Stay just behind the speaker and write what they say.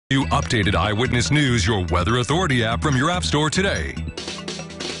New updated Eyewitness News, your Weather Authority app from your app store today.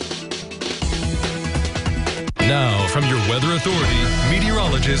 Now, from your Weather Authority,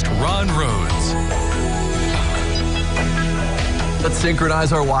 meteorologist Ron Rhodes. Let's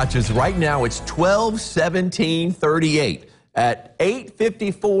synchronize our watches. Right now, it's 12/17/38. At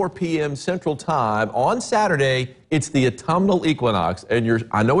 8:54 p.m. Central Time on Saturday, it's the autumnal equinox. And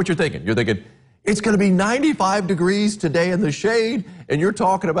I know what you're thinking. You're thinking, it's going to be 95 degrees today in the shade, and you're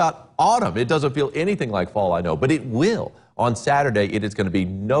talking about autumn. It doesn't feel anything like fall, I know, but it will. On Saturday, it is going to be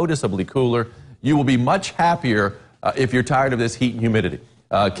noticeably cooler. You will be much happier if you're tired of this heat and humidity.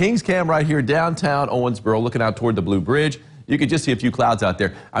 Kings Cam right here, downtown Owensboro, looking out toward the Blue Bridge. You can just see a few clouds out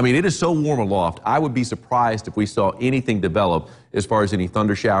there. I mean, it is so warm aloft. I would be surprised if we saw anything develop as far as any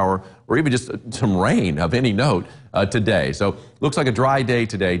thunder shower or even just some rain of any note today. So looks like a dry day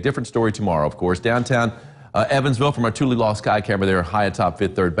today. Different story tomorrow, of course. Downtown Evansville from our Tule Law sky camera there high atop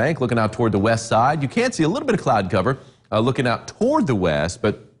Fifth Third Bank, looking out toward the west side. You can see a little bit of cloud cover looking out toward the west,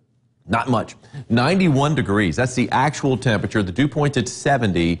 but not much. 91 degrees. That's the actual temperature. The dew point's at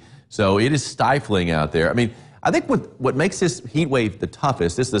 70, so it is stifling out there. I mean, I think what makes this heat wave the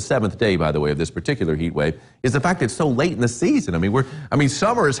toughest, this is the 7th day, by the way, of this particular heat wave, is the fact that it's so late in the season. I mean,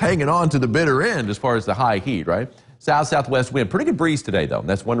 summer is hanging on to the bitter end as far as the high heat, right? South-southwest wind. Pretty good breeze today, though.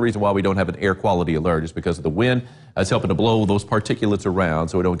 That's one reason why we don't have an air quality alert, is because of the wind. It's helping to blow those particulates around,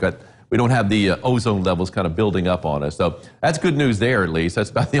 so we don't have the ozone levels kind of building up on us. So that's good news there, at least.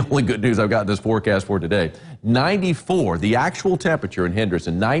 That's about the only good news I've got in this forecast for today. 94, the actual temperature in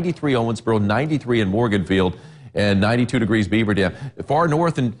Henderson, 93 Owensboro, 93 in Morganfield, and 92 degrees Beaver Dam. Far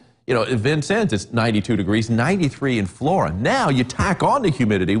north in Vincennes, it's 92 degrees, 93 in Flora. Now you tack on the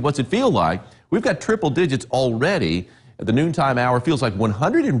humidity. What's it feel like? We've got triple digits already. At the noontime hour, feels like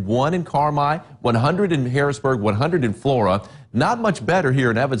 101 in Carmi, 100 in Harrisburg, 100 in Flora. Not much better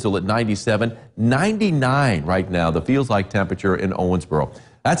here in Evansville at 97, 99 right now, the feels like temperature in Owensboro.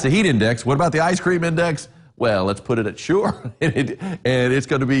 That's the heat index. What about the ice cream index? Well, let's put it at sure. And it's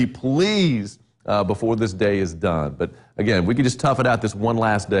going to be pleased before this day is done. But again, we can just tough it out this one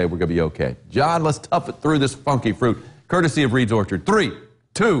last day. We're going to be okay. John, let's tough it through this funky fruit, courtesy of Reed's Orchard. 3,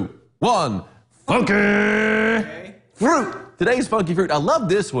 2, 1, funky fruit. Today's funky fruit. I love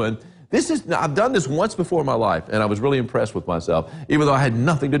this one. I've done this once before in my life, and I was really impressed with myself, even though I had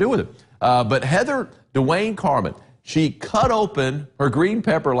nothing to do with it. But Heather Dwayne Carmen, she cut open her green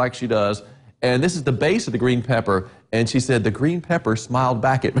pepper like she does, and this is the base of the green pepper, and she said the green pepper smiled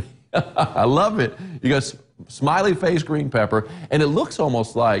back at me. I love it. You got smiley face green pepper, and it looks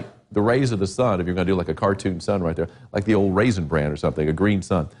almost like the rays of the sun, if you're going to do like a cartoon sun right there, like the old Raisin Bran or something, a green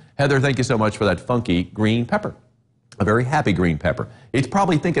sun. Heather, thank you so much for that funky green pepper. A very happy green pepper. It's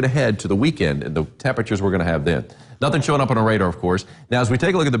probably thinking ahead to the weekend and the temperatures we're going to have then. Nothing showing up on our radar, of course. Now, as we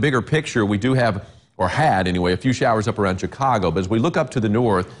take a look at the bigger picture, we do have, or had anyway, a few showers up around Chicago. But as we look up to the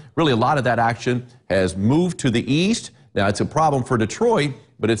north, really a lot of that action has moved to the east. Now, it's a problem for Detroit,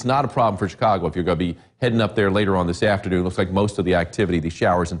 but it's not a problem for Chicago. If you're going to be heading up there later on this afternoon, looks like most of the activity, the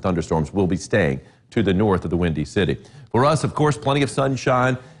showers and thunderstorms, will be staying to the north of the Windy City. For us, of course, plenty of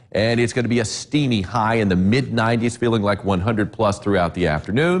sunshine, and it's going to be a steamy high in the mid-90s, feeling like 100 plus throughout the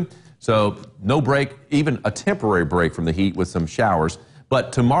afternoon. So no break, even a temporary break from the heat with some showers.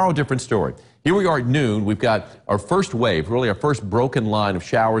 But tomorrow, different story. Here we are at noon. We've got our first wave, really our first broken line of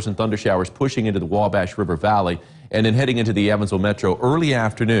showers and thunder showers pushing into the Wabash River Valley and then heading into the Evansville Metro early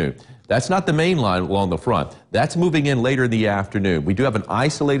afternoon. That's not the main line along the front. That's moving in later in the afternoon. We do have an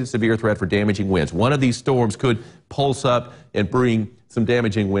isolated severe threat for damaging winds. One of these storms could pulse up and bring some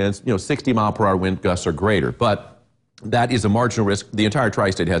damaging winds, 60-mile-per-hour wind gusts or greater. But that is a marginal risk. The entire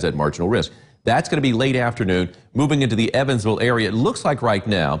tri-state has that marginal risk. That's going to be late afternoon, moving into the Evansville area. It looks like right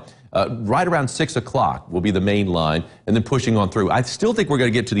now, right around 6 o'clock will be the main line, and then pushing on through. I still think we're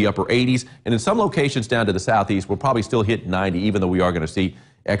going to get to the upper 80s, and in some locations down to the southeast, we'll probably still hit 90, even though we are going to see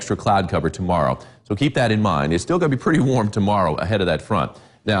extra cloud cover tomorrow. So keep that in mind. It's still going to be pretty warm tomorrow ahead of that front.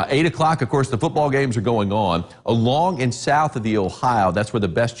 Now, 8 o'clock, of course, the football games are going on. Along and south of the Ohio, that's where the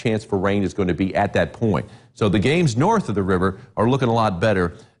best chance for rain is going to be at that point. So the games north of the river are looking a lot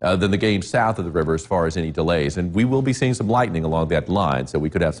better than the games south of the river as far as any delays. And we will be seeing some lightning along that line, so we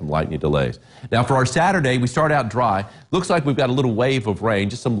could have some lightning delays. Now, for our Saturday, we start out dry. Looks like we've got a little wave of rain,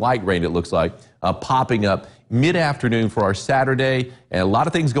 just some light rain, it looks like, popping up mid-afternoon for our Saturday. And a lot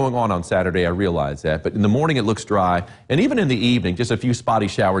of things going on Saturday, I realize that. But in the morning, it looks dry. And even in the evening, just a few spotty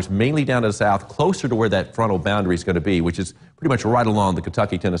showers, mainly down to the south, closer to where that frontal boundary is going to be, which is pretty much right along the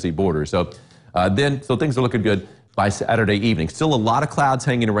Kentucky-Tennessee border. So things are looking good. by Saturday evening. Still a lot of clouds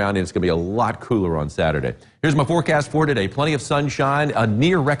hanging around, and it's going to be a lot cooler on Saturday. Here's my forecast for today. Plenty of sunshine, a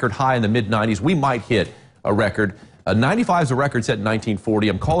near record high in the mid-90s. We might hit a record. 95 is a record set in 1940.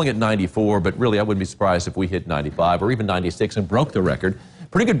 I'm calling it 94, but really I wouldn't be surprised if we hit 95 or even 96 and broke the record.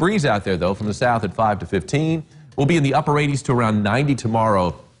 Pretty good breeze out there, though, from the south at 5 to 15. We'll be in the upper 80s to around 90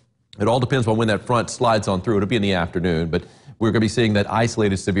 tomorrow. It all depends on when that front slides on through. It'll be in the afternoon, but we're going to be seeing that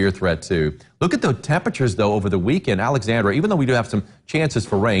isolated severe threat, too. Look at the temperatures, though, over the weekend. Alexandra, even though we do have some chances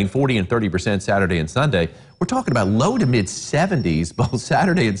for rain, 40 and 30% Saturday and Sunday, we're talking about low to mid-70s both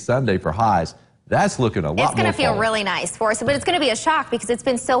Saturday and Sunday for highs. That's looking a lot more It's going to feel fall. really nice for us, but it's going to be a shock because it's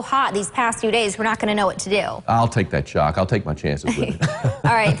been so hot these past few days. We're not going to know what to do. I'll take that shock. I'll take my chances with it.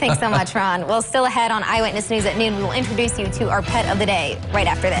 All right, thanks so much, Ron. Well, still ahead on Eyewitness News at noon, we will introduce you to our pet of the day right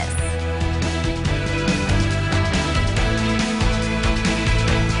after this.